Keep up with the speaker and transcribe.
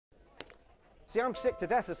See, I'm sick to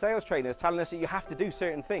death of sales trainers telling us that you have to do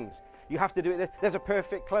certain things. You have to do it. There's a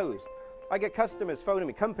perfect close. I get customers phoning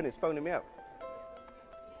me, companies phoning me up.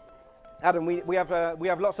 Adam, we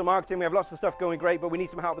have lots of marketing, we have lots of stuff going great, but we need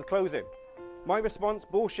some help with closing. My response,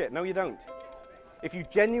 bullshit, no you don't. If you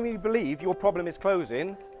genuinely believe your problem is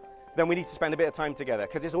closing, then we need to spend a bit of time together,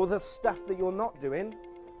 because it's all the stuff that you're not doing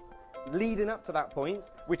leading up to that point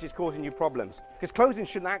which is causing you problems. Because closing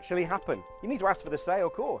shouldn't actually happen. You need to ask for the sale,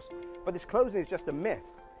 of course, but this closing is just a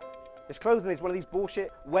myth. This closing is one of these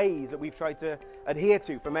bullshit ways that we've tried to adhere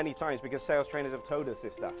to for many times because sales trainers have told us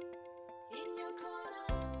this stuff.